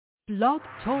Blog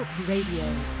Talk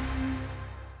Radio.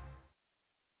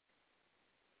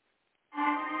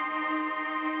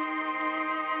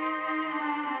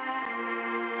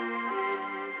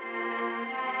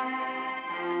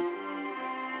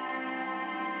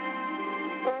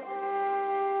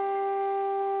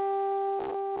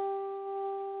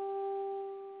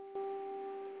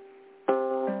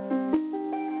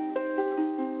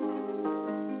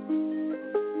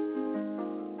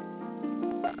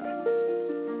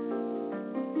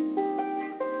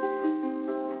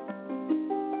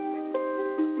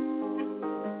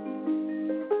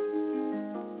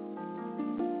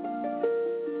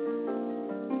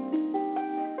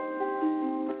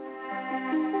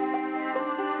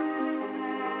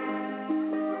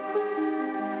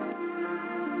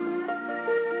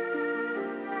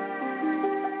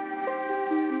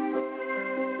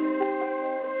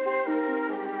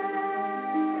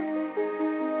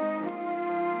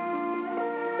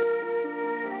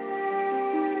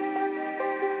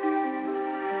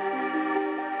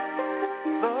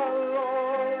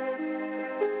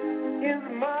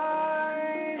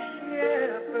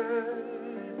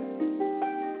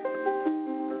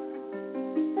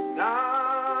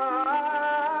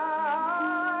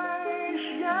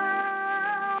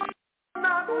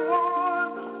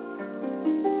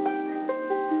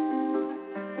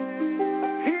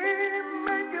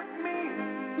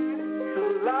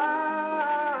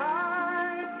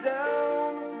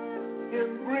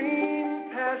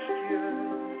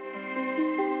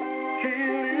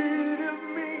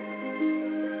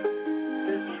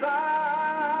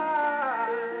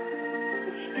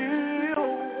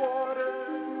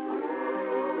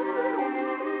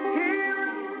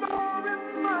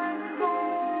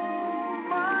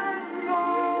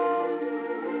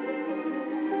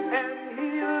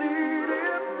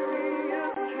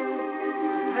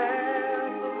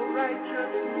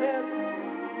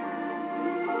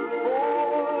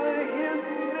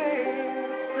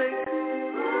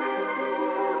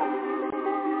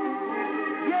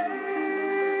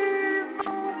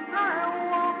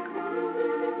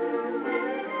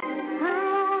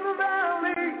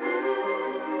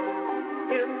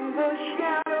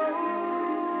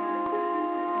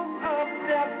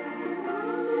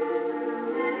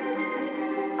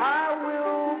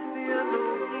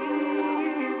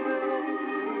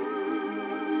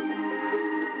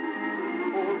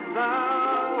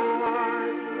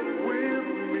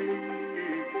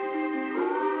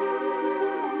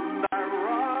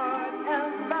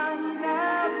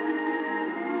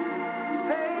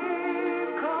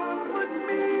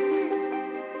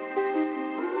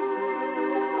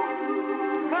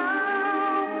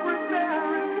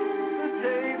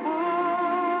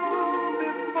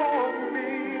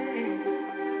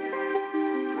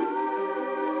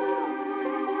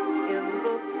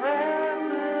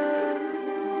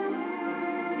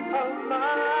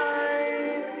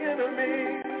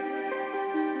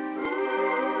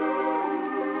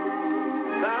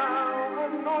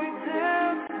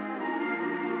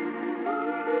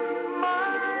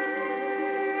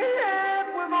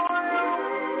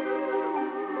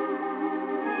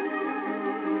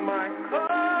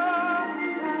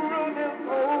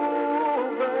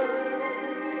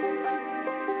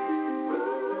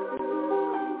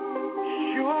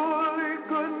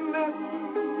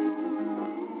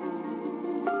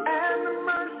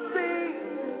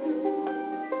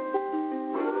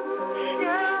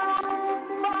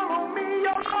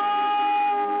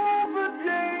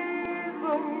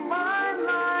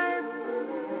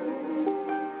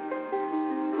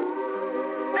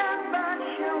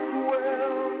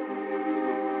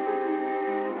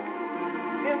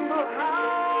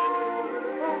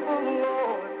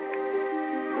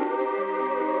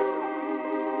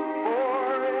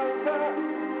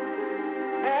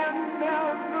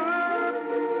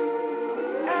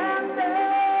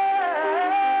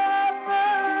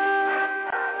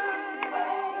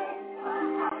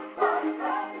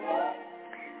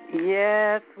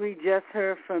 Yes, we just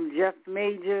heard from Jeff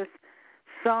Majors,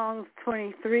 Songs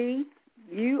 23.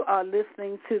 You are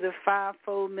listening to the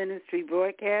Fivefold Ministry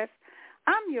broadcast.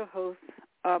 I'm your host,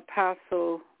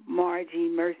 Apostle Margie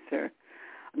Mercer.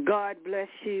 God bless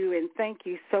you, and thank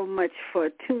you so much for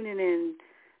tuning in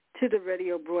to the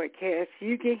radio broadcast.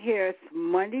 You can hear us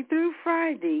Monday through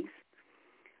Fridays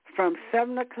from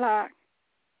 7 o'clock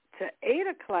to 8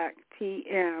 o'clock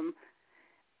p.m.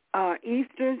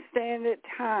 Eastern Standard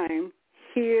Time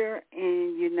here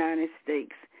in the United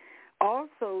States.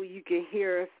 Also, you can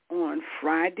hear us on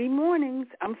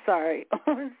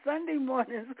on Sunday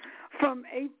mornings from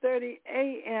 8:30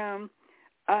 a.m.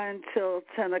 until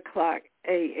 10 o'clock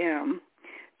a.m.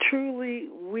 Truly,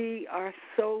 we are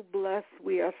so blessed.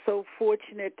 We are so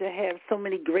fortunate to have so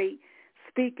many great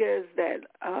speakers that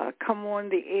come on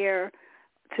the air.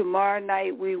 Tomorrow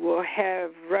night we will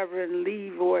have Reverend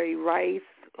Leroy Rice,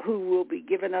 who will be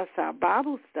giving us our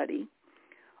Bible study.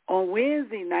 On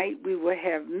Wednesday night we will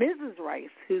have Mrs. Rice,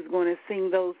 who's going to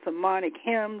sing those sermonic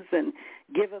hymns and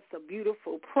give us a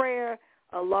beautiful prayer.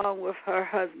 Along with her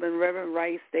husband, Reverend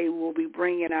Rice, they will be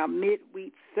bringing our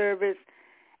midweek service.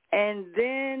 And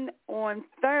then on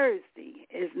Thursday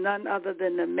is none other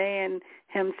than the man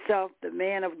himself, the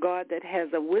man of God that has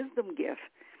a wisdom gift.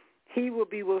 He will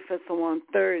be with us on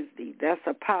Thursday. That's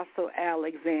Apostle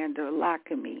Alexander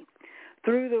Lockamy.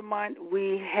 Through the month,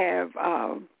 we have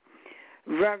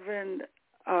Reverend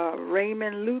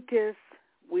Raymond Lucas.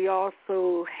 We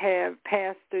also have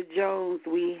Pastor Jones.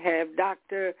 We have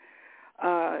Dr.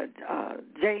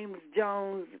 James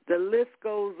Jones. The list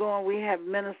goes on. We have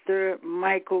Minister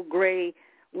Michael Gray.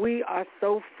 We are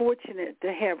so fortunate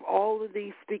to have all of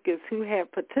these speakers who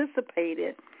have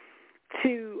participated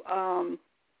to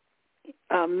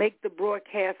make the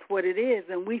broadcast what it is.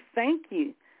 And we thank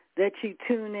you that you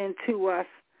tune in to us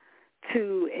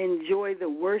to enjoy the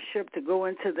worship, to go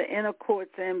into the inner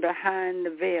courts and behind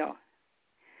the veil.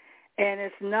 And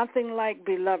it's nothing like,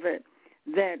 beloved,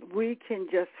 that we can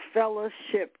just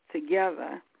fellowship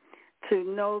together to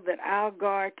know that our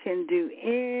God can do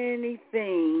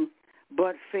anything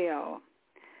but fail.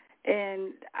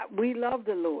 And we love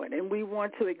the Lord, and we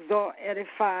want to exalt,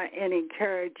 edify, and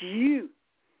encourage you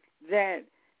that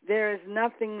there is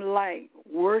nothing like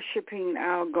worshiping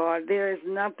our God. There is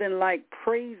nothing like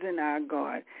praising our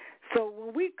God. So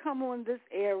when we come on this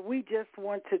air, we just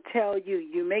want to tell you,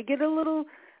 you may get a little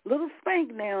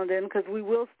spank now and then because we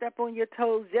will step on your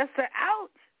toes. Just say,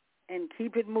 ouch, and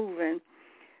keep it moving.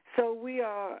 So we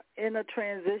are in a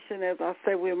transition. As I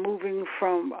said, we're moving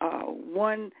from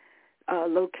one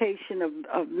location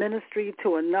of ministry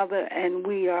to another, and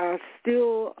we are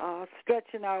still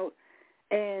stretching out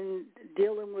and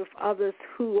dealing with others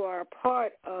who are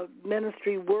part of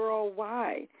ministry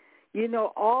worldwide. You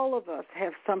know, all of us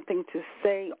have something to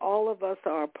say. All of us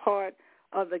are a part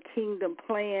of the kingdom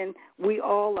plan. We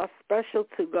all are special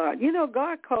to God. You know,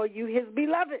 God called you his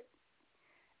beloved,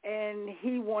 and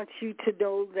he wants you to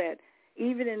know that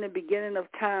even in the beginning of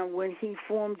time when he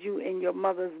formed you in your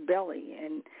mother's belly,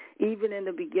 and even in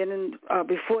the beginning,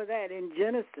 before that in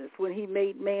Genesis, when he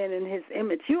made man in his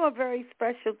image, you are very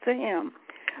special to him.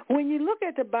 When you look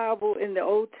at the Bible in the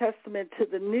Old Testament to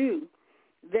the New,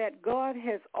 that God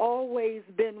has always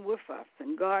been with us,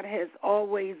 and God has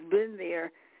always been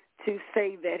there to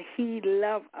say that he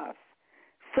loves us.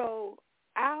 So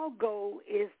our goal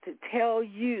is to tell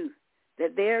you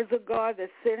that there's a God that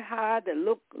sit high, that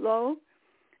look low.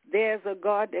 There's a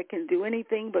God that can do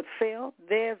anything but fail.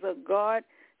 There's a God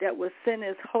that will send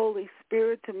his Holy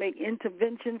Spirit to make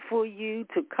intervention for you,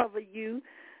 to cover you,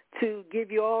 to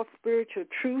give you all spiritual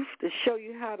truth, to show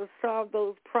you how to solve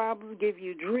those problems, give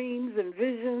you dreams and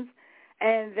visions,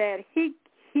 and that he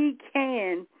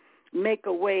can make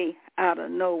a way out of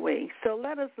no way. So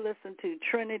let us listen to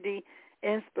Trinity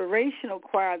Inspirational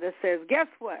Choir that says, guess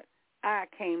what? I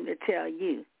came to tell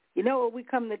you. You know what we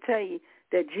come to tell you?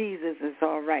 That Jesus is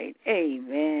all right.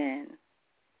 Amen.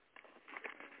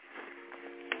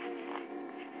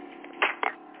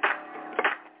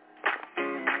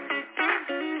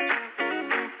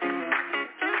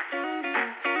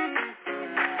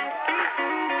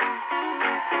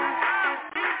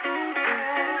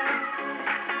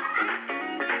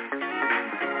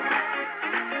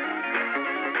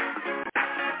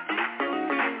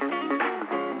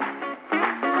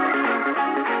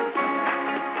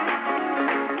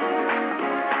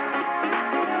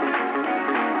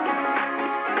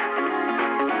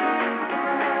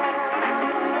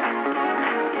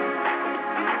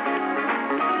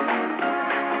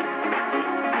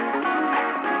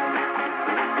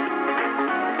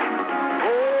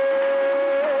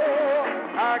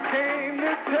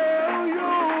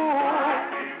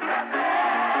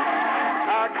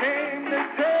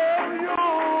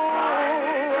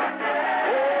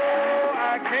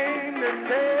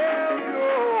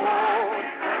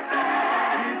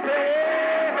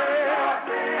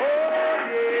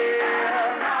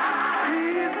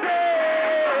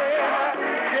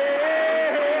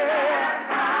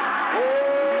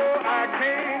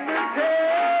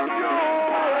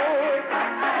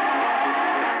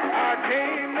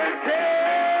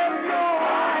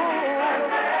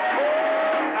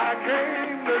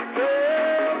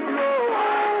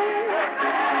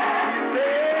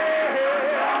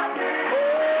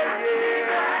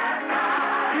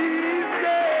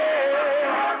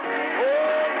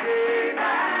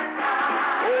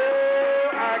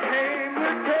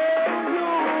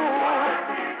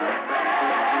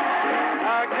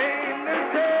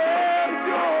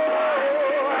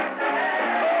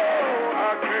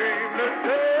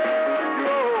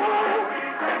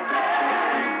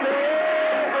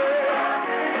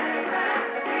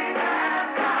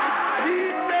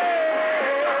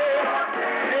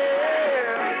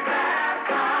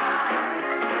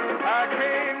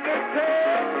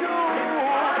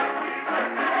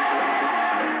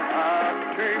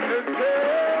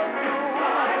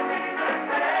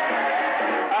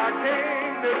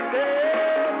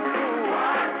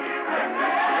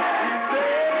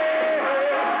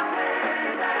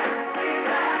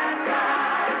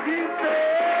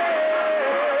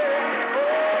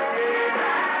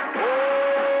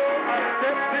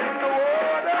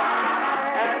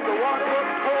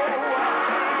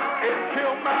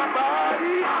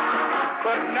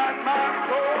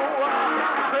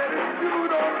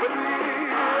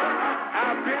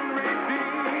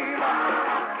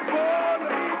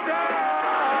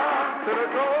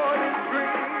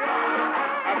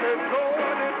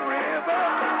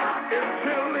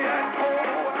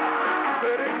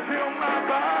 heal my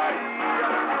body,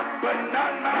 but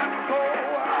not my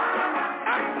soul.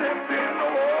 I stepped in the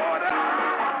water.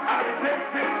 I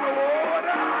stepped in the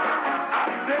water. I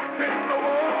stepped in the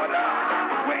water.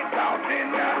 Went out in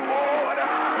that water.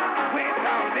 Went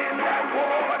out in that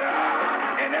water.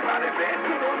 Anybody been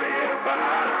to the river?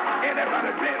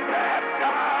 Anybody been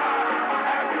baptized?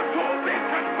 Have your soul been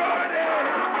converted?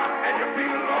 And you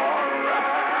feel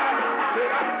alright? Said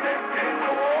I stepped in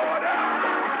the water.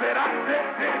 Said I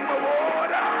stepped in the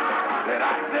water. Said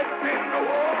I stepped in the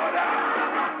water.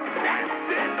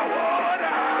 Danced in the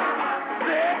water.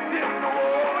 Stepped in the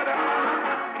water.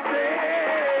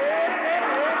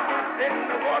 Said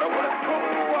the water was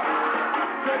cold.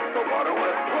 Said the water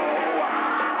was cold.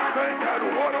 Said that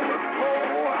water was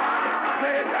cold.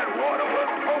 Said that water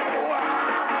was cold.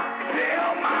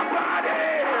 Fill my body.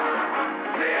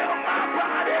 Fill my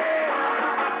body.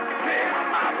 Fill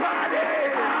my body.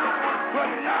 But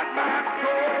not my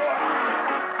soul.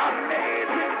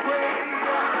 Amazing grace.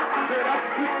 That I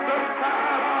took the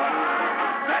time.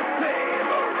 That saved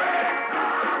a wreck.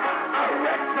 A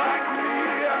wreck like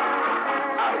me.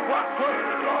 I walk for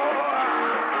the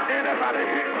Lord. Anybody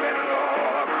hear me,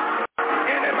 Lord?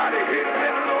 Anybody hear me,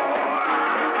 Lord?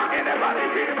 Anybody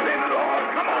hear me, Lord?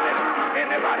 Come on in.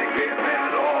 Anybody hear me,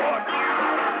 Lord?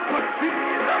 Put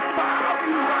Jesus found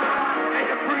you, and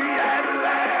you're free at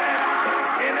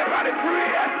last. Anybody free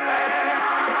at last?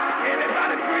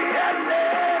 Anybody free at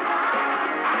last?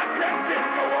 I stepped in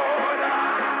the water.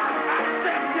 I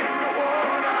stepped in the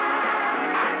water.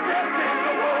 I stepped in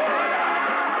the water.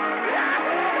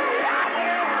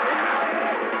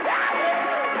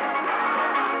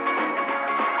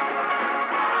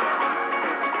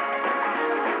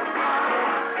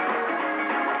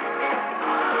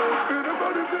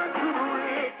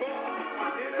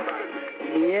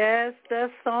 Yes, the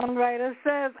songwriter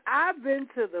says, I've been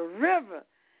to the river,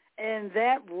 and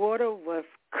that water was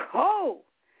cold.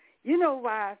 You know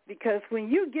why? Because when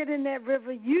you get in that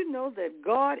river, you know that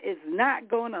God is not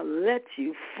going to let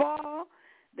you fall,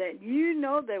 that you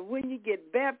know that when you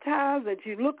get baptized, that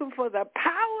you're looking for the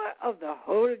power of the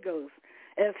Holy Ghost.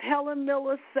 As Helen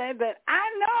Miller said, that I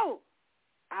know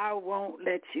I won't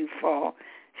let you fall.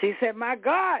 She said, my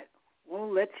God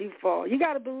won't let you fall. You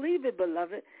got to believe it,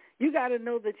 beloved. You got to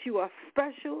know that you are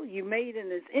special. You made in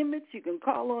his image. You can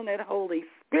call on that Holy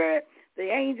Spirit. The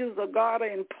angels of God are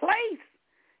in place.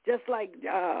 Just like,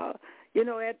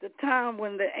 at the time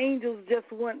when the angels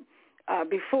just went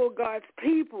before God's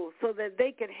people so that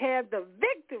they could have the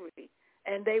victory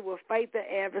and they will fight the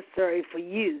adversary for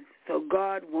you. So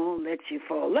God won't let you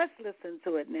fall. Let's listen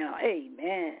to it now.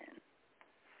 Amen.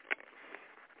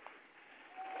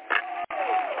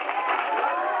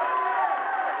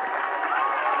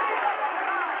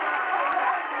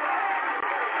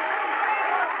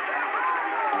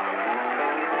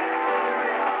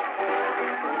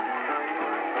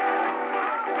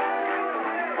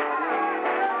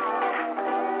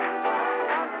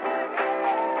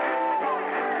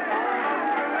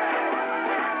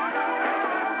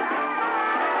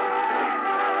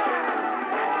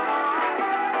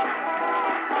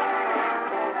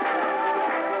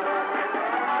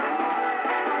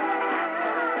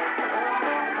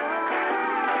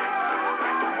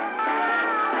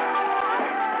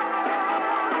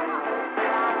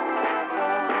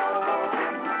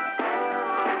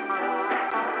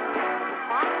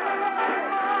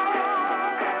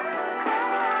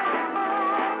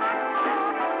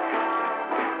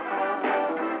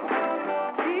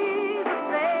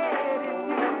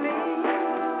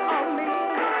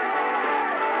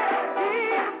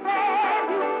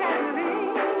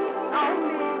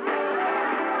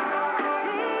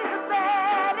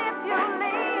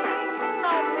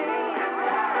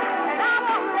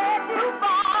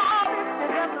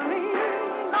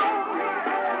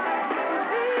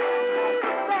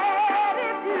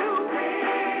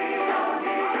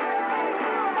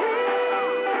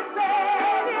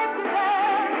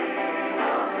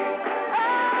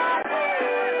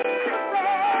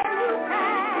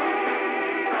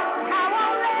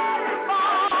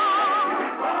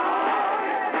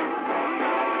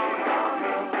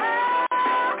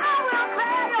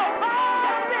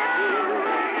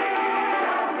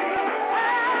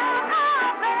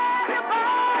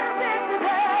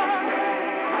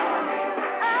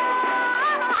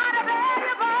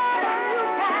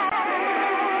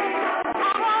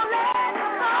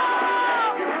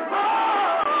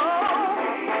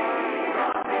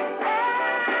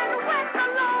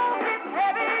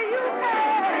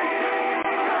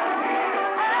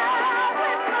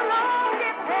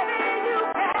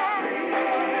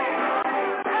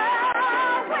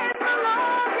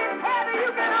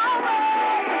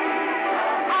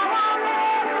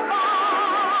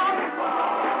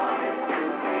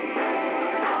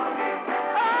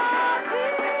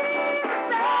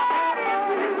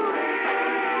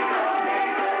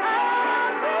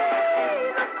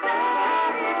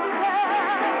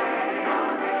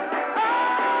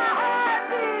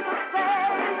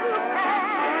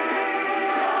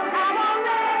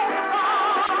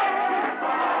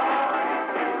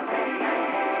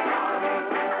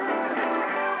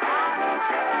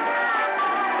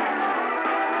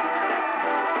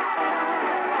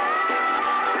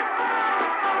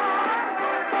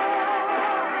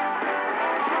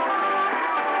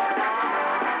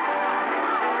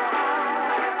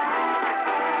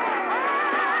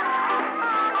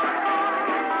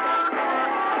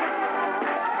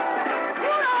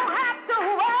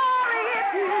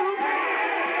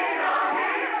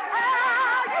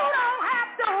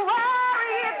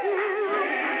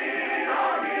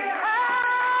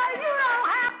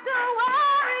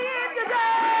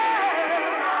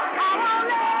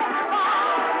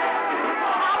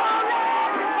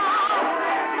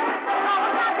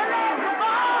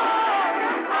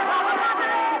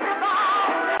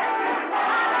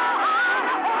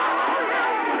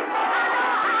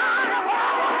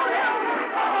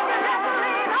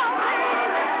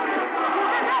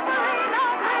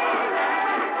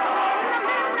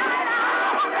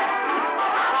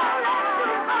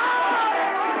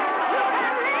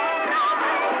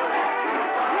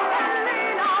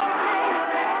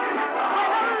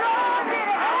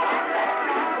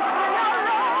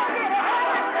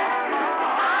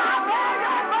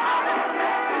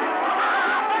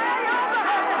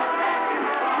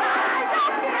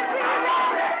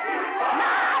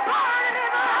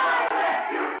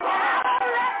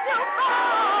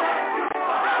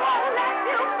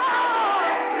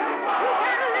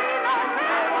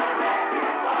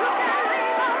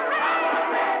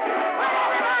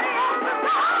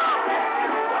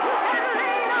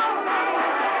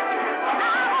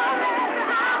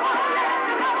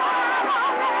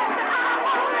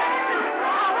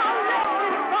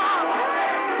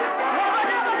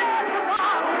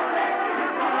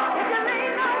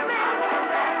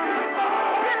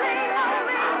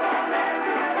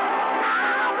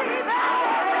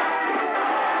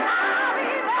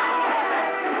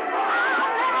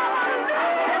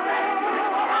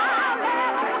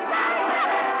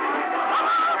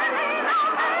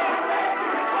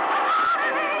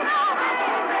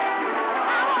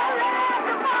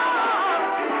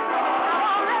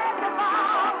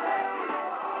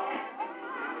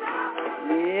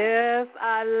 Yes,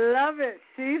 I love it.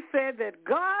 She said that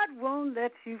God won't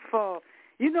let you fall.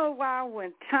 You know why?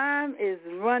 When time is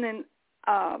winding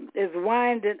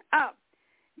up,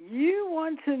 you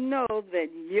want to know that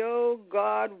your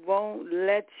God won't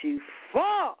let you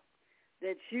fall,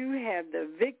 that you have the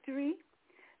victory,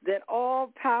 that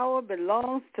all power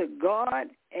belongs to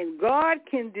God, and God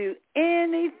can do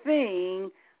anything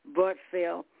but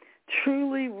fail.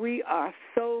 Truly, we are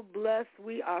so blessed.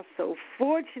 We are so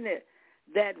fortunate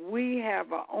that we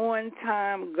have an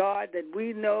on-time God, that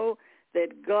we know that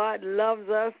God loves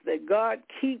us, that God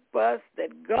keeps us,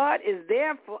 that God is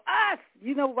there for us.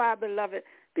 You know why, beloved?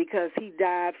 Because he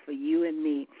died for you and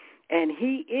me, and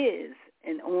he is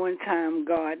an on-time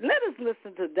God. Let us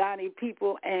listen to Donnie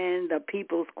People and the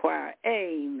People's Choir.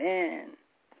 Amen.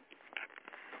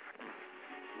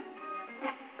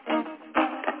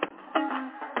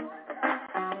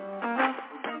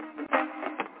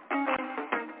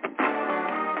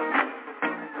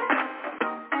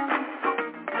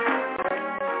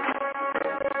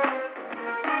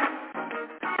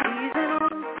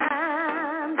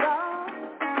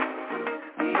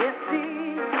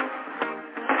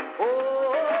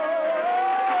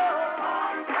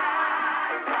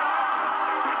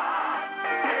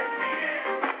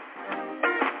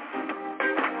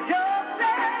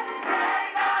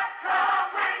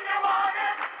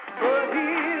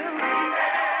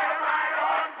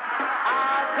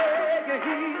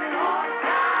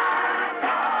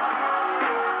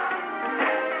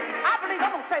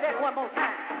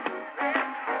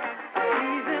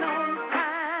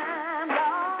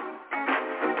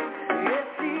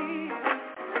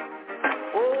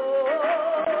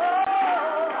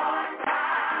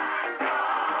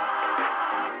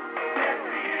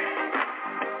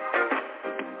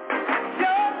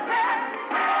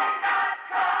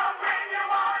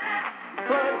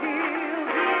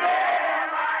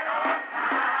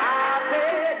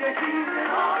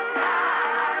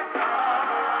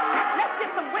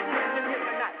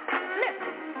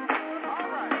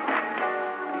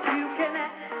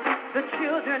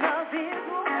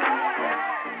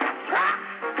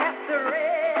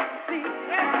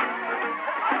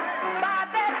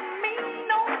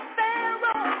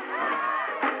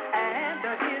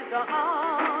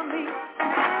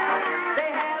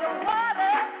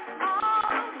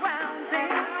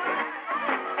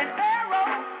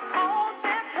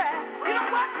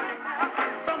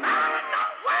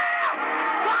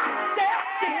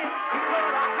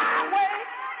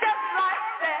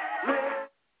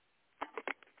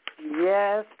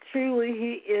 Yes, truly,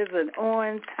 he is an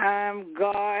on-time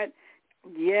God.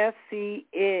 Yes, he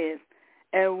is.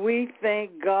 And we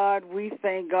thank God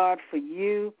for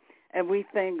you, and we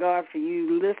thank God for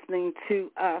you listening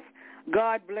to us.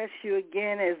 God bless you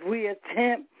again as we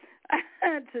attempt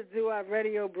to do our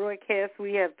radio broadcast.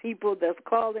 We have people that's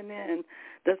calling in,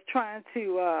 that's trying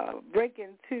to break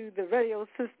into the radio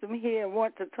system here and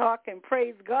want to talk and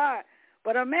praise God.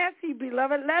 But I'm asking you,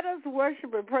 beloved, let us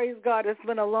worship and praise God. It's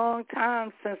been a long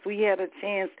time since we had a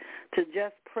chance to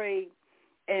just pray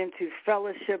and to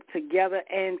fellowship together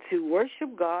and to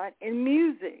worship God in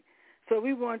music. So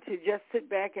we want to just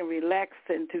sit back and relax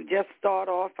and to just start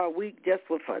off our week just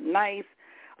with a nice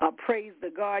praise to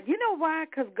God. You know why?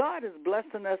 Because God is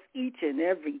blessing us each and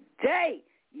every day.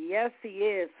 Yes, he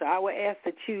is. So I would ask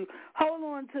that you hold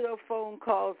on to the phone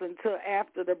calls until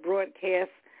after the broadcast.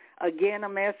 Again,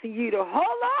 I'm asking you to hold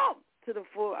on to the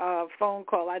phone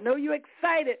call. I know you're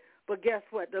excited, but guess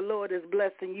what? The Lord is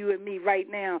blessing you and me right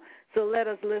now. So let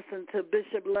us listen to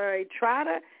Bishop Larry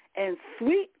Trotter and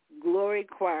Sweet Glory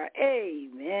Choir.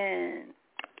 Amen.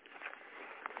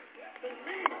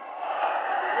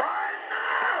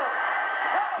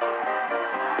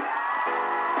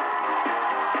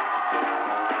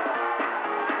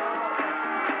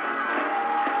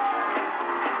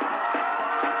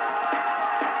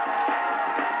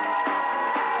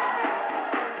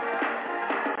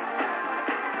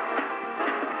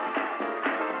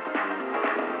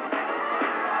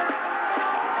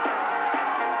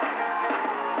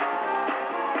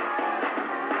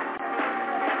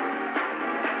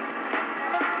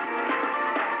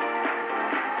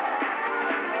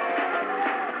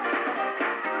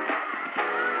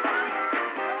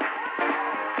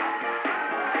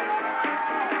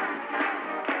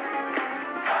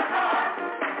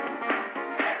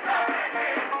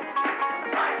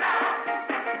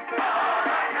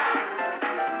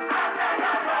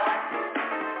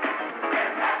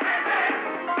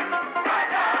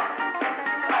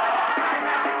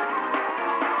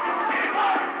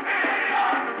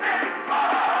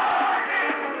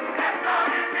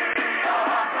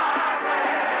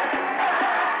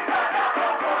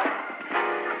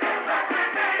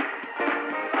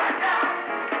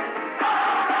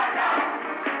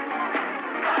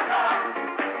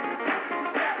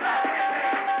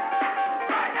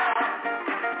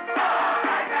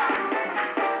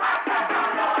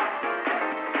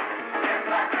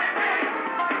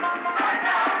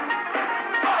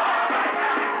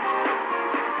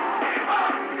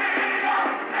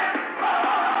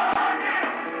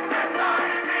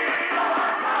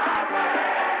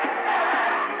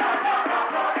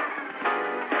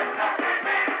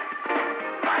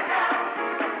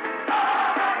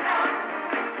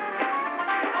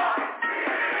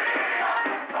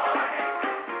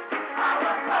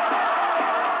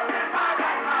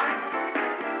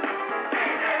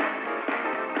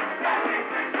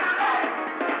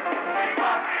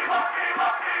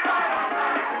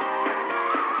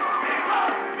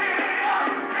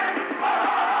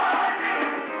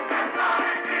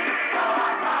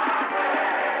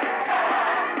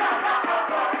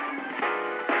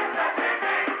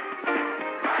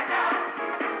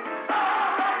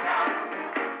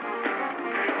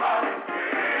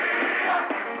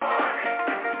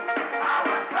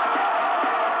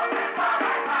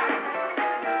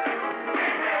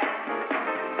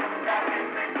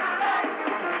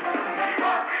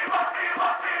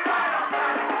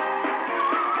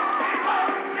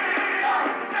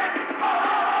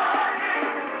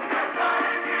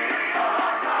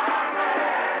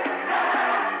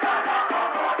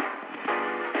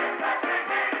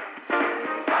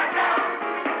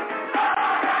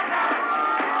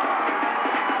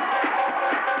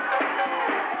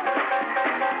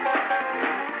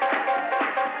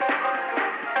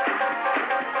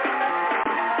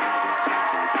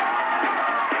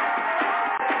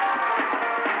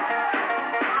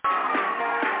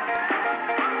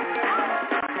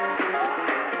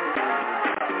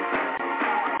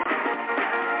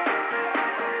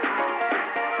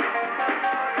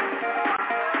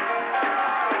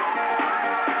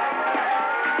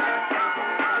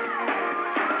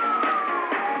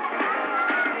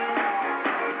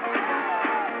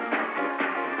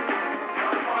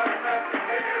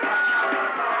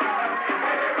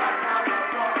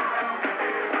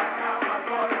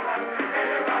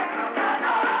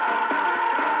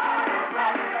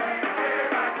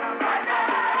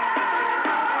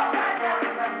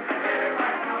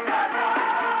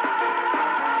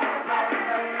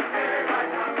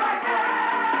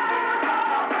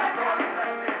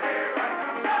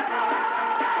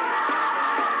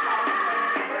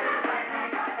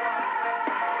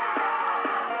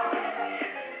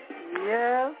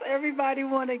 Yes, everybody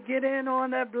want to get in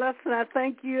on that blessing. I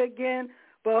thank you again.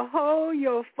 But hold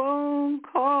your phone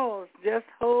calls. Just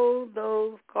hold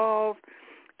those calls.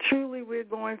 Truly, we're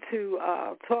going to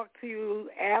talk to you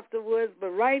afterwards. But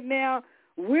right now,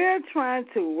 we're trying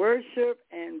to worship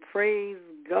and praise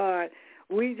God.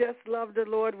 We just love the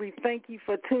Lord. We thank you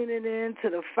for tuning in to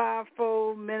the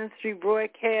Fivefold Ministry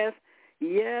broadcast.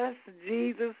 Yes,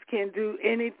 Jesus can do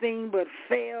anything but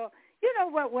fail. You know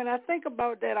what? When I think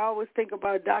about that, I always think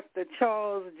about Dr.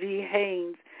 Charles G.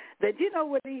 Haynes. That you know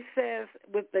what he says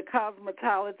with the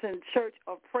Cosmopolitan Church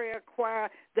of Prayer Choir,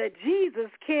 that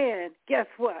Jesus can, guess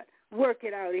what, work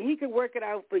it out. And he can work it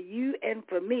out for you and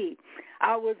for me.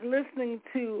 I was listening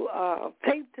to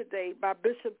tape today by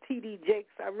Bishop T.D. Jakes.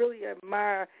 I really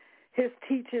admire his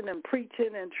teaching and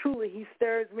preaching, and truly he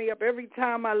stirs me up every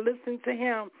time I listen to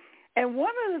him. And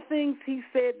one of the things he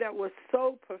said that was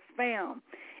so profound,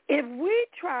 if we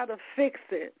try to fix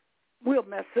it, we'll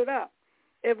mess it up.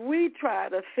 If we try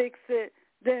to fix it,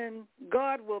 then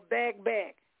God will back.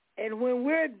 And when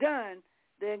we're done,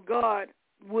 then God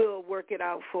will work it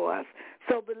out for us.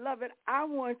 So, beloved, I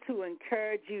want to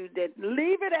encourage you that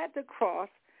leave it at the cross,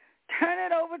 turn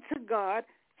it over to God,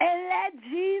 and let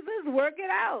Jesus work it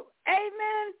out.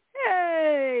 Amen.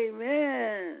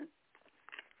 Amen.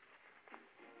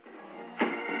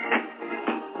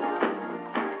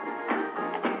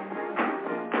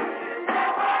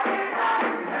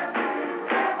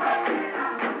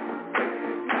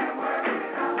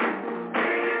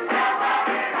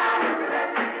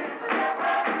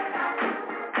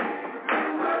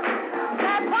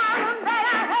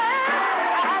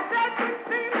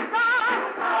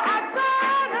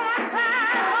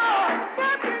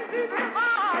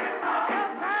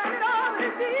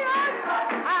 Yeah.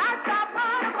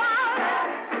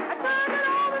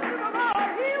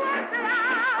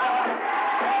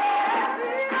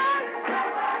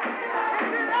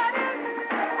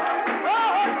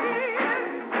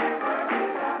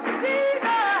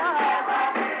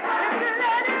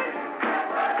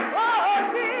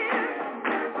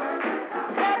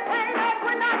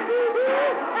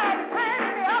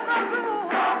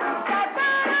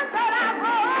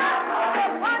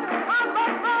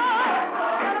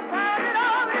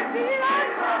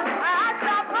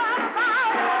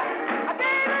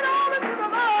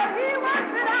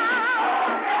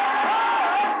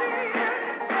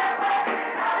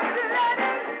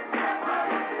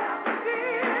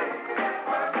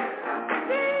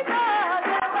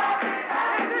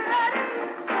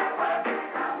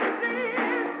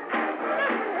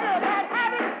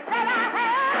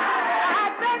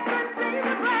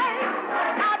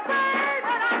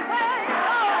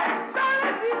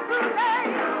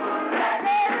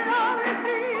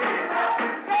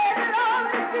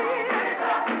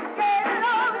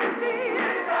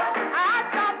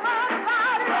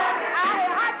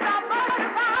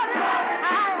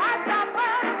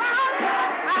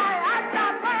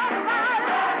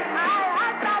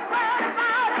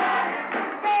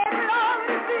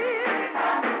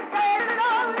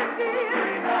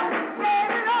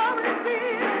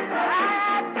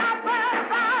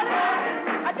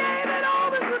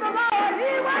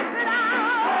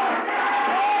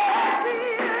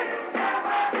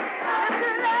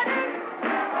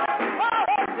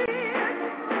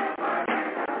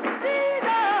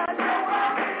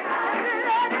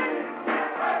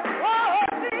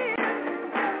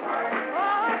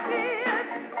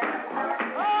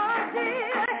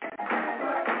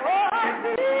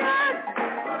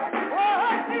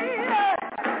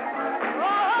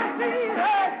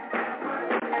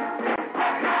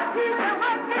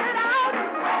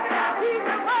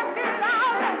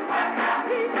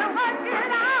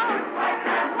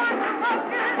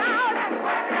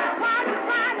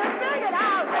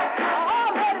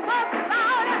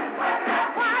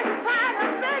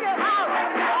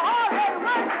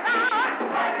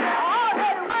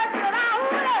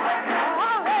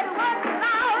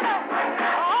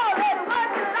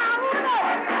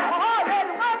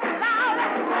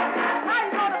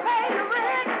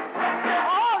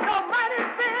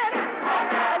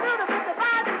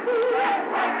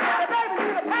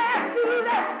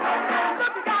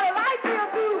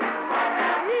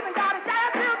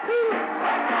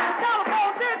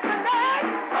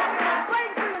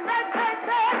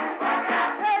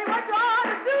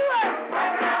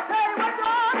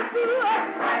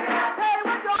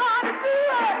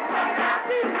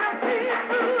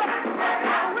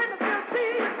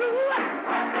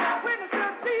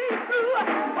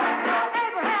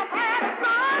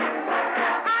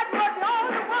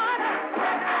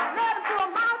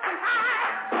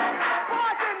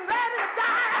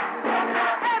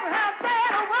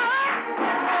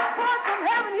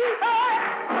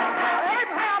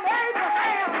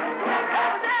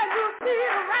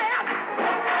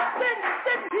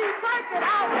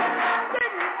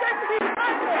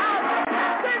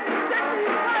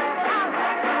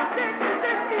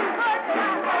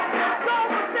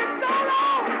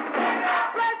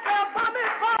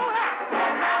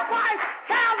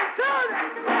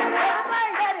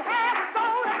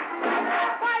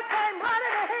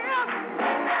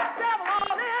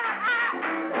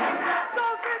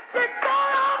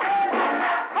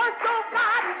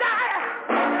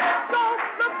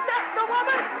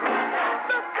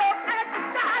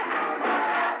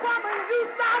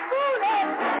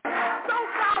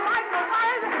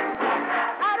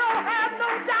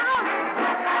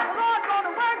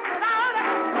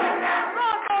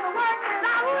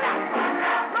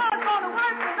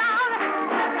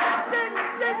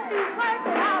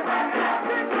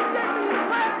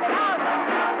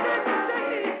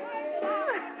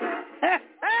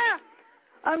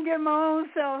 I'm getting my own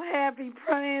self happy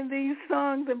praying these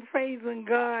songs and praising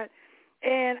God.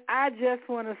 And I just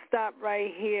want to stop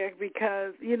right here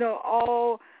because,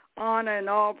 all honor and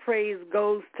all praise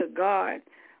goes to God.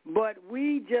 But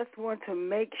we just want to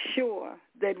make sure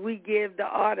that we give the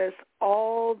artists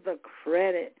all the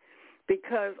credit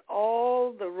because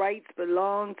all the rights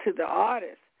belong to the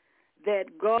artists, that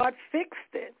God fixed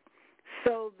it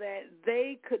so that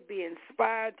they could be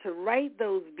inspired to write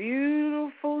those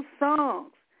beautiful songs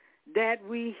that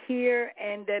we hear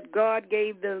and that God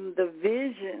gave them the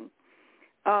vision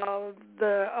of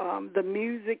the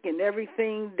music and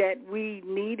everything that we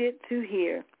needed to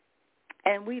hear.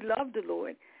 And we love the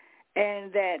Lord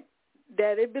and that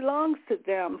it belongs to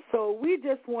them. So we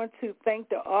just want to thank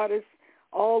the artists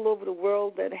all over the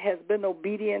world that has been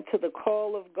obedient to the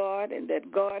call of God and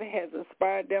that God has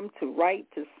inspired them to write,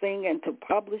 to sing, and to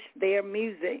publish their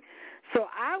music. So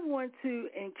I want to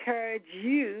encourage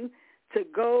you to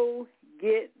go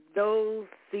get those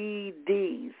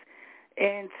CDs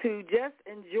and to just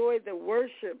enjoy the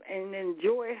worship and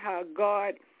enjoy how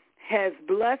God has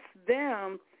blessed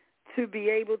them to be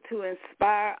able to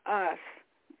inspire us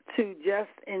to just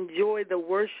enjoy the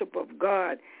worship of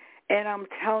God. And I'm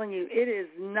telling you, it is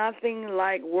nothing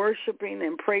like worshiping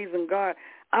and praising God.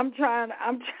 I'm trying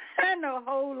to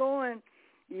hold on.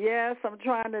 Yes, I'm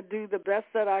trying to do the best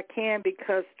that I can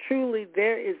because truly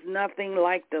there is nothing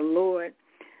like the Lord.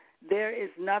 There is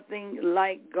nothing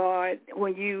like God.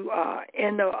 When you are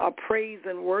in a praise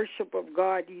and worship of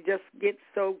God, you just get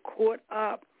so caught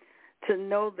up to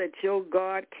know that your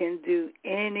God can do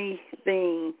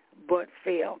anything but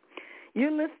fail.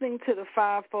 You're listening to the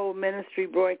Fivefold Ministry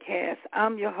broadcast.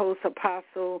 I'm your host,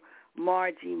 Apostle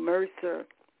Margie Mercer,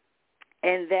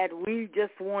 and that we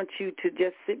just want you to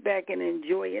just sit back and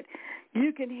enjoy it.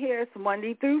 You can hear us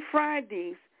Monday through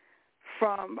Fridays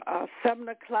from 7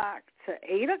 o'clock to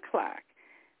 8 o'clock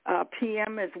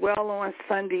p.m. as well on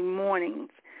Sunday mornings.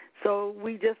 So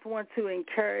we just want to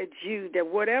encourage you that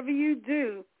whatever you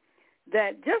do,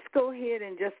 that just go ahead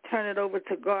and just turn it over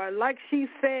to God. Like she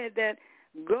said, that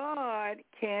God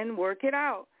can work it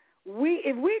out.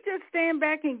 If we just stand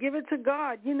back and give it to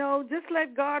God, just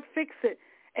let God fix it.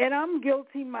 And I'm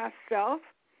guilty myself.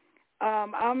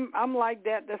 I'm like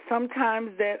that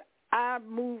sometimes that I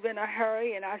move in a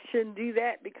hurry, and I shouldn't do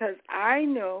that because I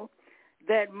know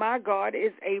that my God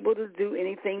is able to do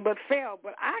anything but fail.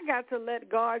 But I got to let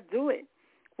God do it.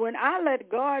 When I let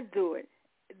God do it,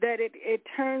 that it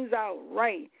turns out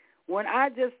right. When I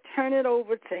just turn it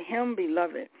over to him,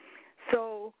 beloved.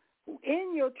 So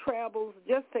in your travels,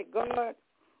 just say, God,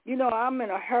 I'm in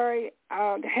a hurry.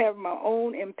 I have my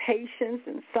own impatience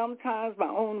and sometimes my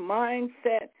own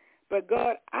mindset. But,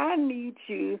 God, I need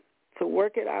you to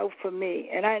work it out for me.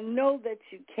 And I know that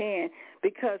you can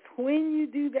because when you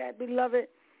do that, beloved,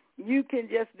 you can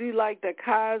just do like the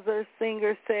Kaiser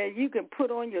singer said. You can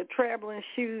put on your traveling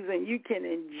shoes and you can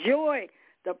enjoy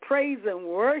the praise and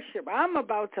worship. I'm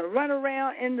about to run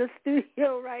around in the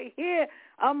studio right here.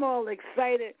 I'm all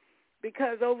excited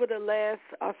because over the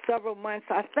last several months,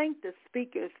 I thank the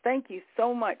speakers. Thank you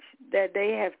so much that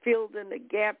they have filled in the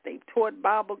gap. They taught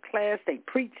Bible class. They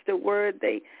preached the word.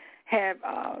 They have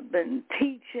been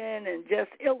teaching and just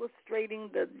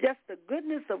illustrating the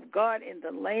goodness of God in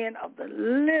the land of the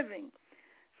living.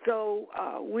 So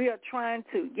we are trying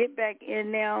to get back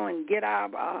in now and get our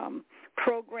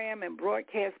program and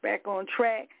broadcast back on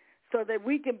track so that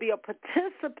we can be a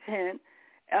participant.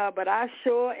 But I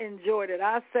sure enjoyed it.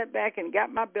 I sat back and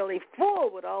got my belly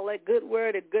full with all that good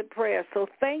word and good prayer. So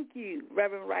thank you,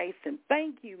 Reverend Rice, and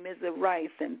thank you, Mrs. Rice,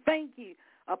 and thank you,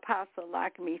 Apostle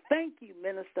Lockme. Thank you,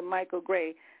 Minister Michael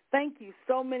Gray. Thank you,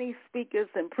 so many speakers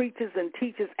and preachers and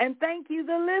teachers. And thank you,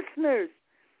 the listeners,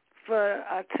 for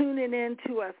tuning in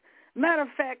to us. Matter of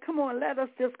fact, come on, let us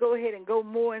just go ahead and go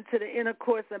more into the inner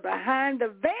course and behind the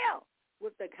veil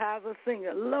with the Kaiser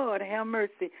singer. Lord have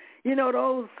mercy. The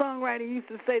old songwriter used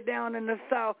to say down in the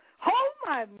South, hold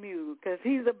my mule, because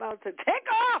he's about to take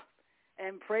off.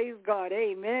 And praise God.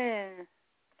 Amen.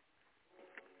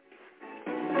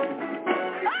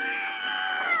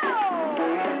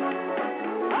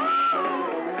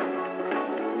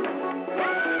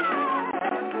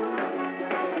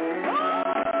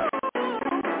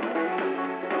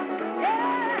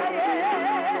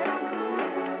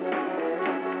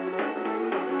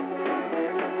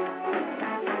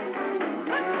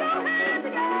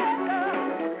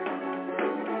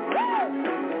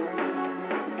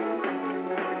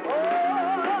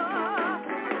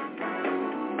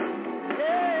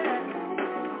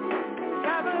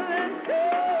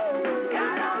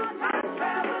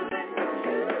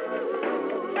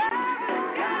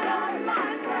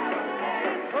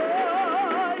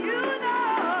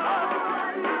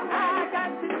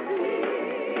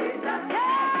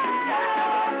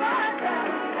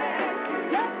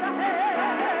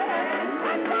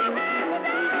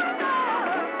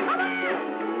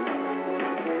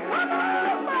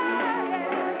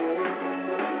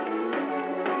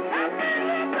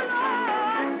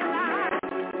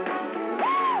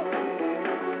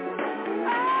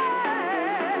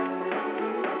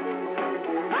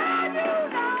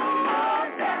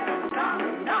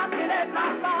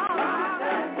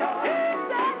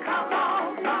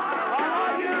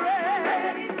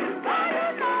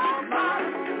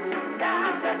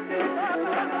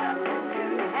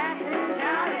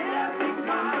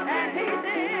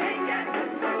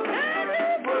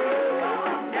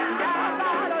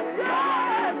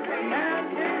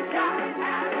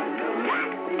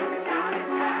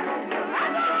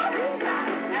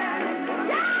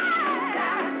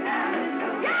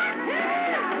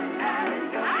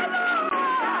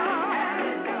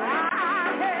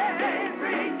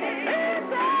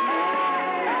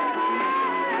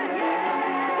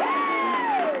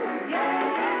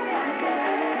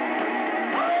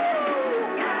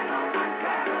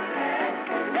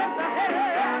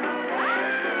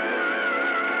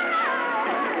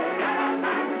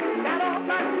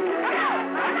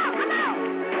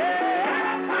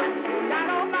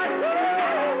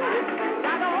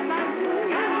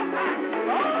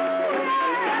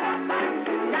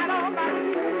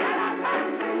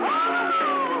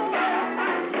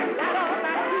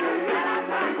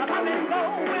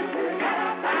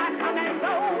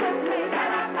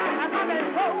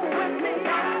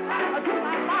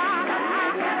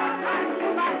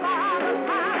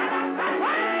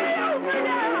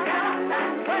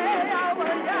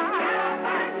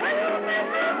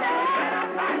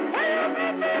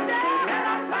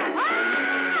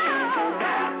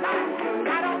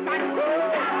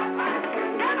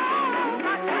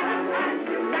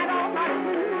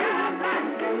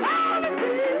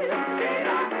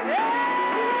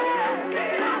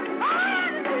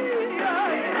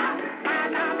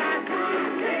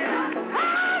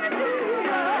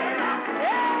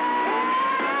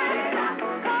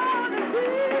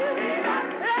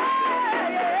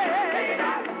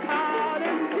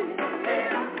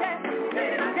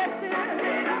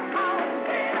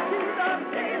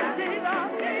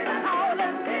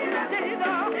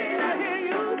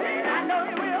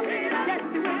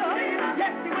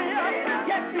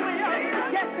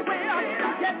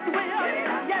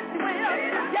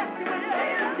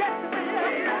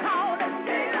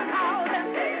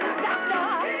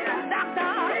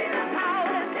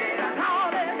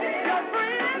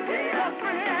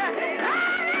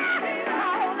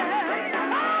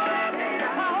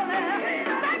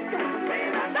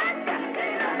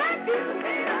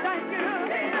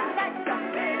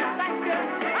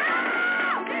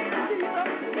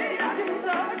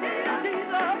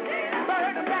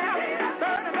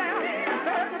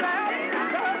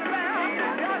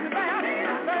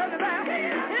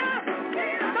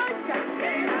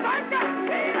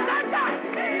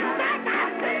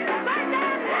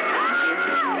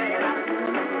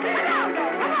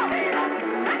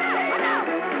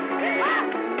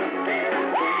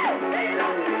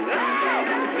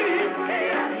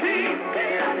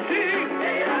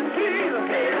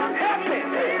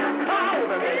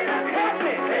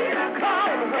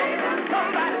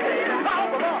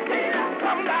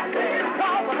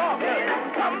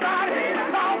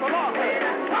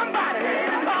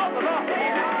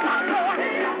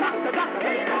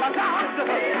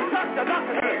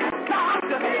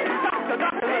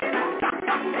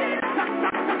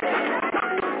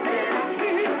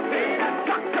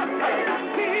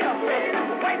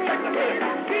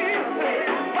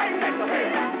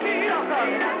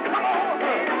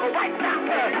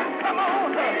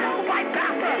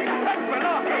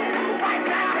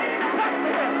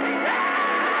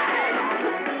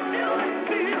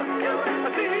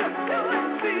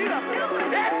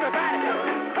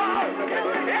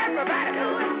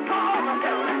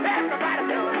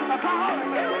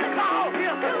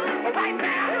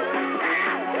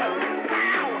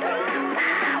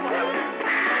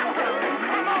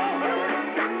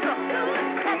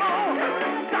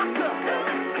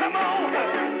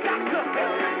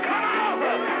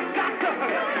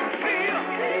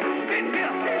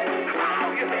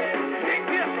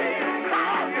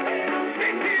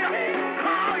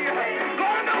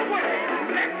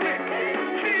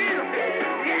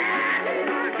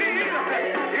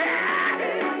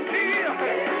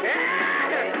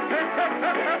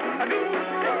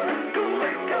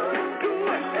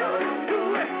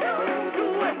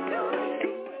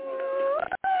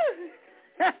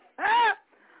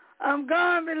 I'm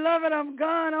gone, beloved. I'm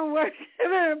gone. I'm worshiping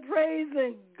and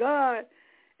praising God.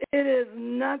 It is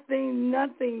nothing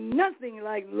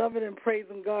like loving and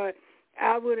praising God.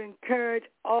 I would encourage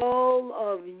all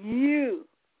of you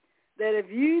that if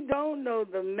you don't know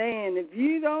the man, if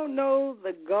you don't know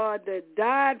the God that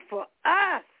died for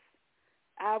us,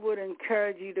 I would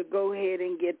encourage you to go ahead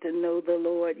and get to know the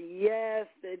Lord. Yes,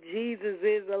 that Jesus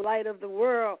is the light of the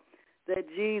world, that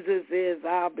Jesus is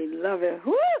our beloved.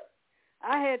 Woo!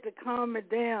 I had to calm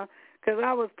it down because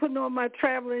I was putting on my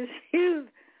traveling shoes.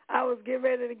 I was getting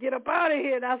ready to get up out of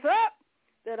here, and I said,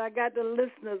 that I got the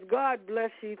listeners. God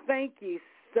bless you. Thank you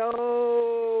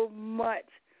so much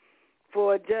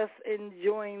for just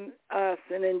enjoying us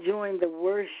and enjoying the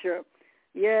worship.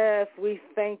 Yes, we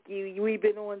thank you. We've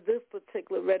been on this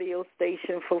particular radio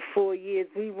station for 4 years.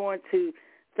 We want to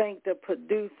thank the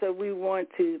producer. We want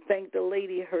to thank the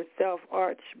lady herself,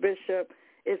 Archbishop.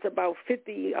 It's about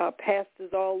 50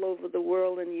 pastors all over the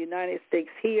world in the United States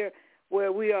here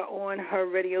where we are on her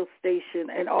radio station.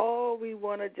 And all we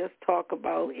want to just talk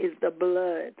about is the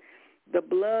blood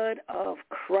of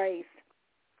Christ,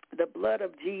 the blood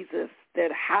of Jesus,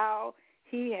 that how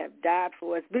he have died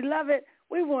for us. Beloved,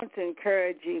 we want to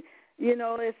encourage you. You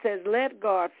know, it says, let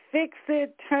God fix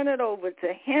it, turn it over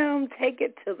to him, take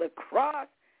it to the cross,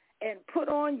 and put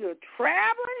on your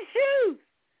traveling shoes.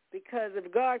 Because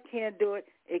if God can't do it,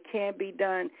 it can't be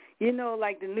done. You know,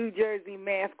 like the New Jersey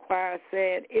Mass Choir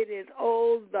said, it is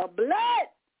the blood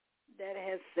that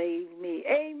has saved me.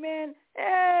 Amen.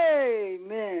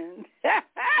 Amen.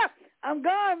 I'm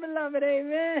gone, beloved.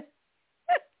 Amen.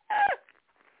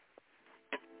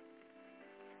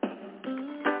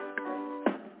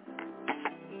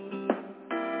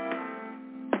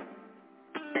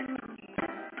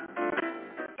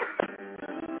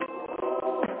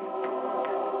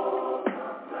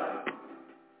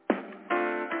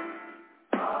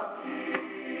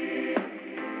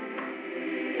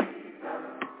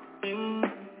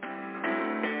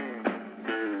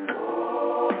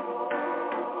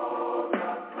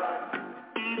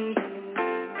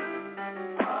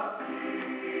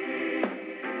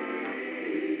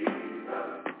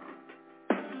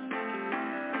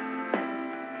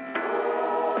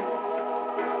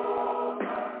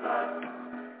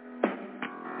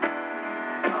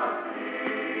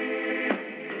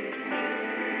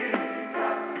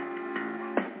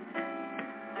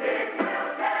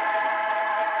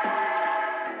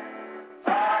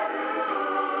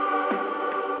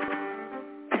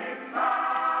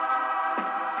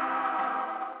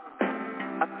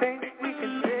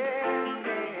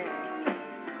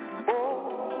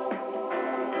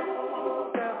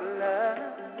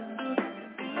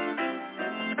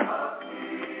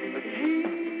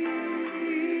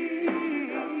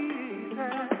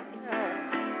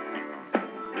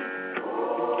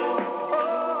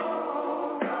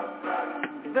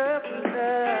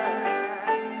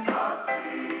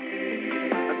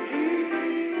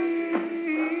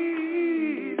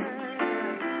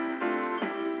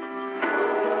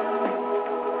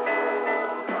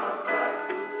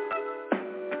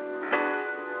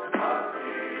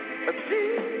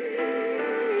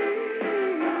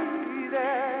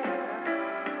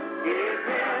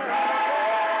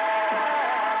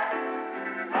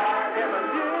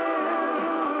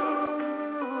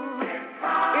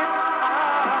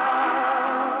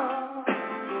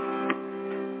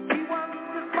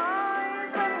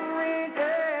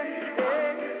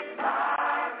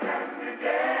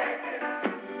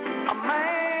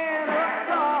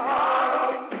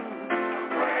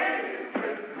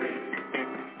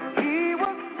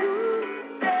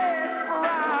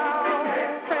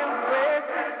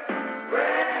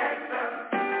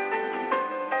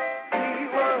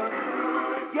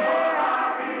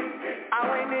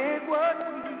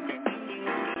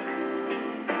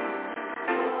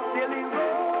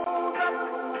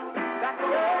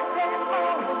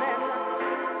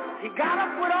 He got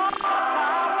up with all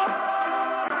power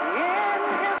in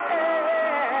his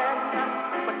hand.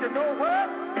 But you know what?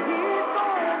 He's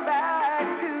going back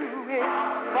to his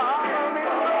Father in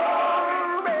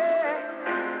glory.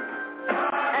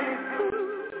 And he's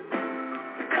soon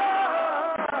to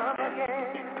come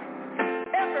again.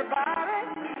 Everybody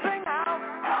sing out.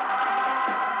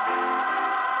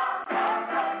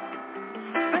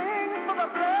 Sing for the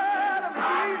blood of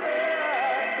Jesus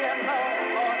in the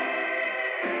Lord.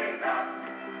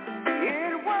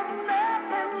 It was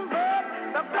nothing but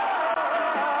the blood.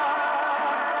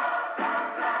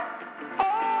 Oh,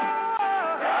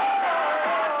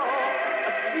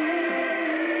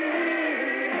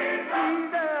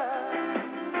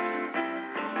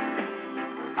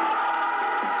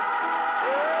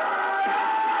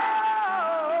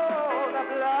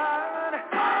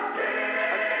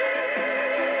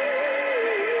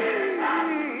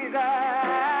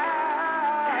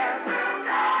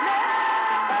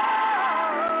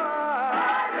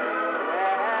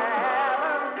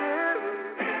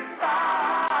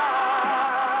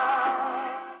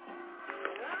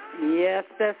 Yes,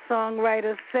 that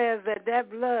songwriter says that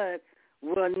blood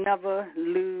will never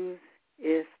lose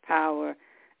its power.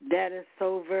 That is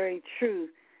so very true,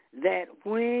 that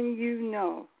when you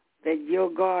know that your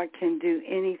God can do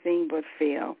anything but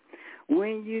fail,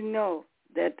 when you know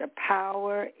that the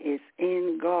power is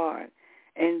in God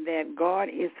and that God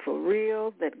is for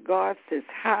real, that God sits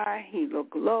high, he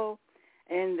look low,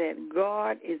 and that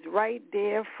God is right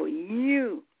there for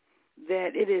you,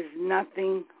 that it is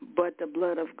nothing but the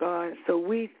blood of God. So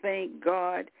we thank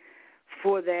God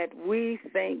for that. We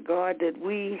thank God that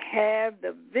we have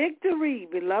the victory.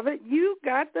 Beloved, you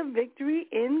got the victory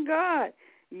in God.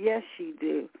 Yes, you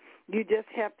do. You just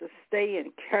have to stay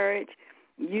encouraged.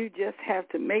 You just have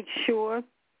to make sure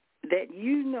that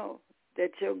you know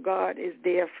that your God is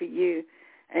there for you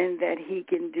and that he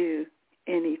can do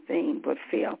anything but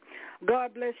fail.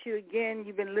 God bless you again.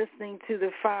 You've been listening to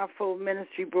the Fivefold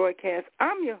Ministry broadcast.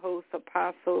 I'm your host,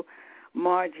 Apostle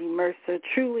Margie Mercer.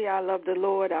 Truly, I love the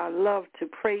Lord. I love to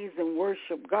praise and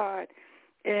worship God.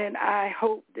 And I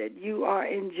hope that you are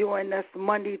enjoying us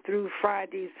Monday through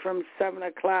Fridays from 7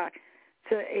 o'clock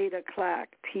to 8 o'clock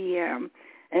p.m.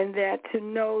 And that to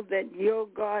know that your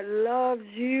God loves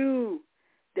you,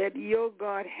 that your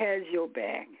God has your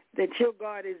back, that your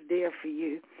God is there for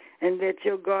you, and that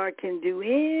your God can do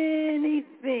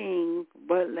anything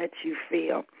but let you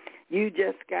fail. You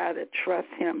just got to trust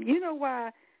him. You know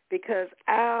why? Because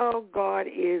our God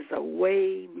is a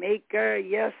way maker.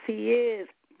 Yes, he is.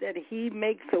 That he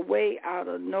makes a way out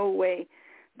of no way.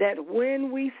 That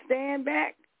when we stand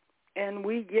back and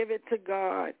we give it to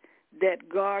God, that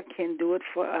God can do it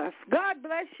for us. God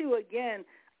bless you again.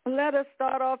 Let us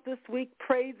start off this week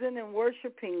praising and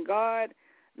worshiping God.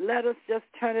 Let us just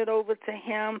turn it over to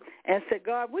him and say,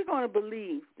 God, we're going to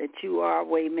believe that you are a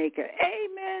way maker.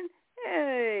 Amen.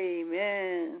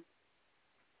 Amen.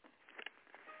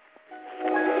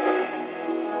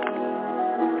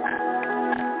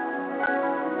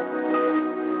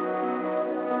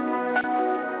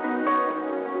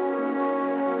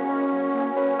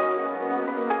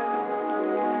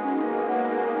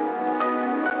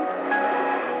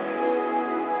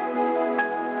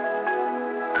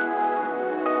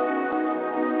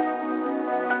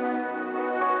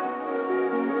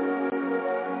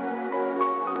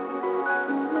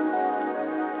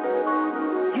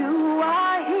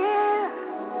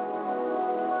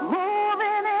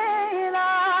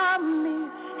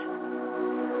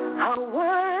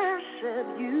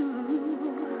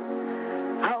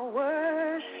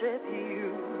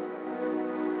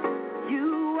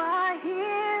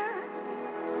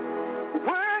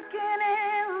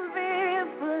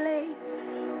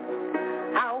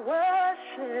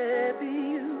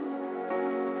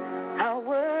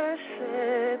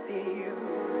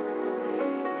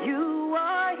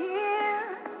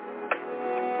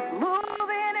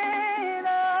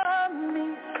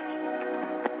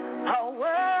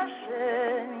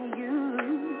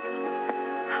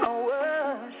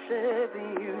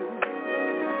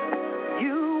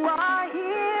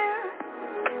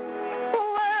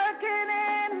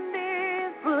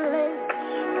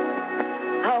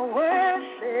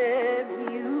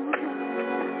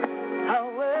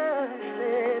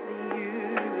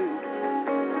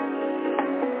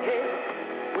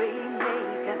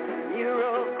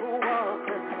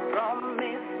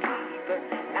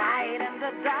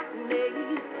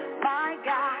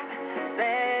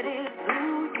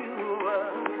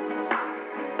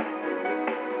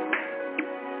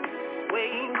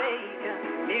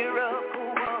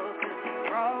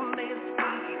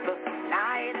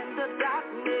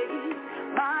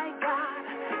 My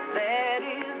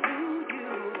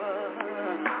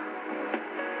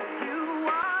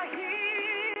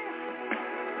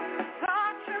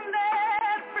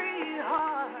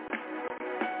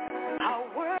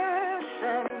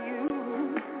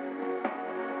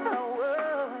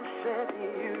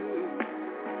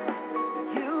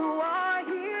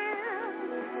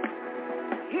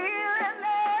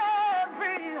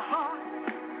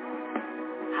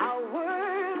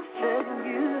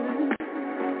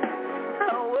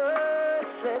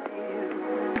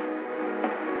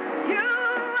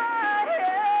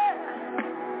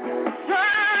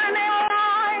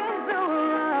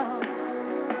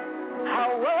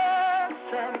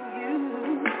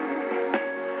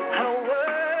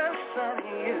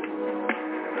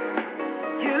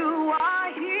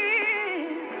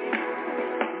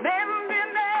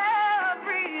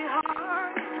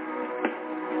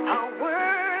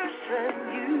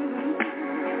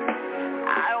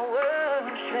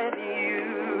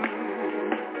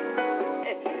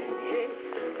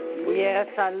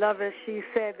I love it. She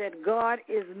said that God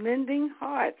is mending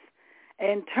hearts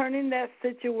and turning that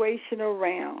situation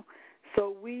around.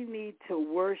 So we need to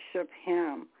worship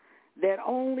him. That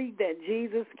only that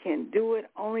Jesus can do it.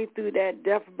 Only through that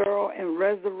death, burial, and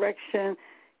resurrection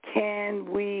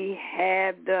can we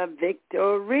have the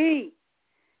victory.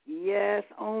 Yes,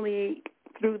 only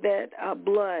through that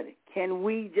blood can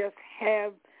we just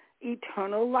have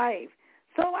eternal life.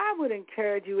 So I would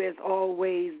encourage you, as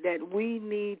always, that we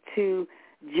need to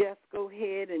just go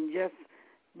ahead and just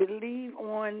believe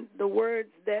on the words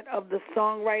that of the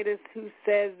songwriters who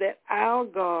says that our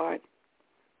God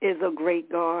is a great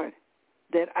God,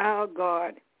 that our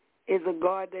God is a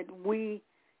God that we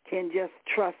can just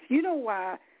trust. You know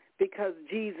why? Because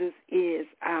Jesus is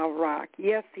our rock.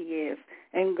 Yes, he is.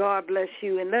 And God bless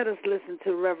you. And let us listen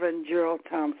to Reverend Gerald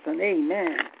Thompson.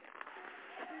 Amen.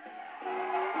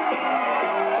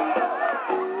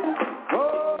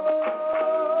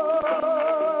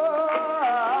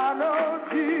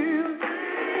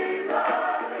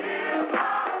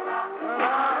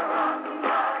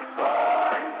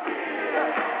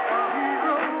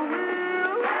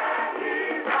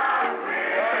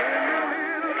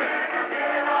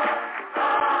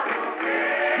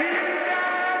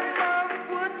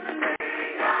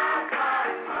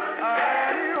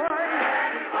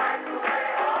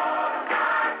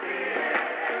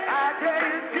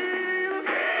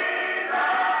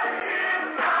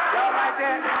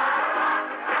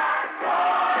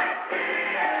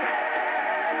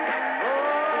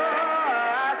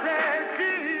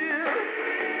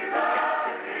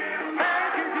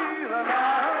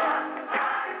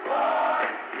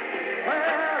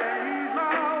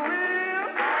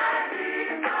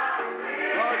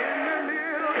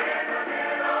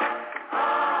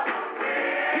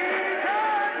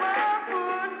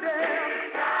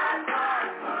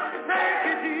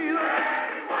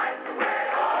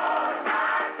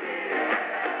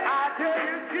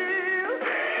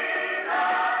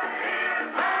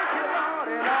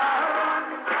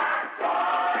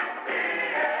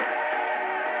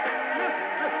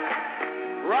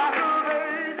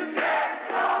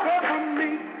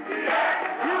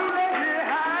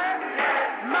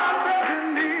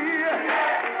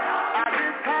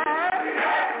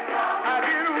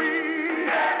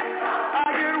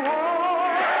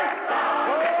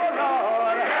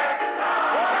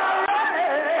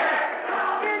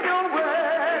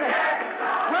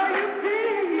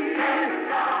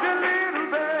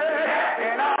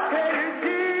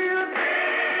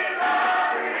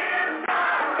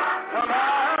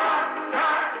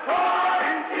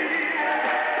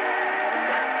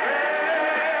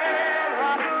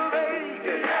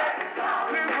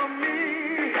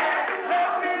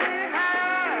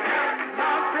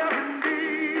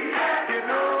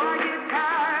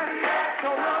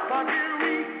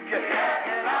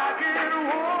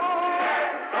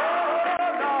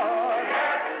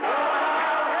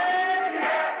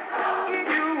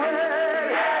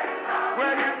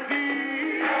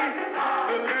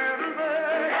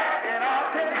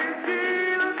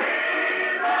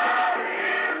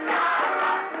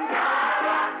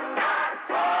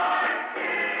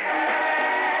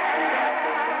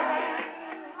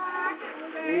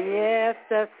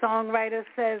 The songwriter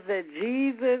says that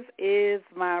Jesus is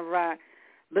my rock.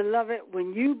 Beloved,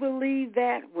 when you believe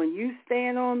that, when you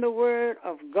stand on the word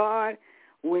of God,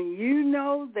 when you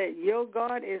know that your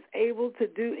God is able to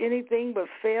do anything but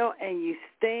fail, and you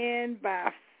stand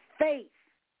by faith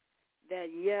that,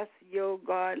 yes, your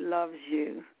God loves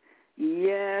you.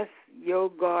 Yes, your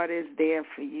God is there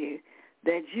for you.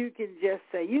 That you can just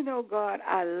say, you know, God,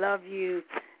 I love you.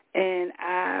 And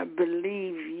I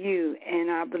believe you, and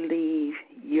I believe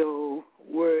your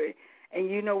word. And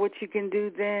you know what you can do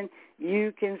then?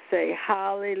 You can say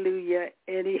hallelujah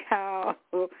anyhow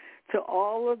to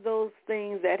all of those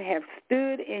things that have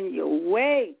stood in your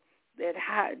way, that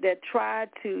tried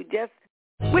to just...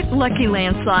 With Lucky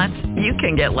Land Slots, you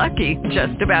can get lucky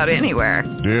just about anywhere.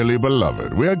 Dearly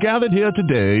beloved, we are gathered here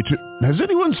today to... Has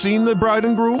anyone seen the bride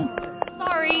and groom?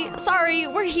 Sorry,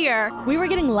 we're here. We were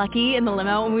getting lucky in the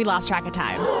limo and we lost track of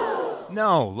time.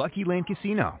 No, Lucky Land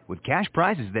Casino, with cash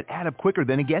prizes that add up quicker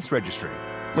than a guest registry.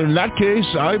 In that case,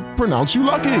 I pronounce you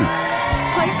lucky.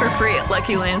 Play for free at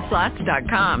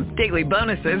LuckyLandSlots.com. Daily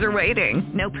bonuses are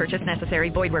waiting. No purchase necessary.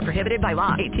 Void where prohibited by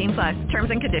law. 18+. Terms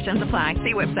and conditions apply.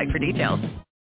 See website for details.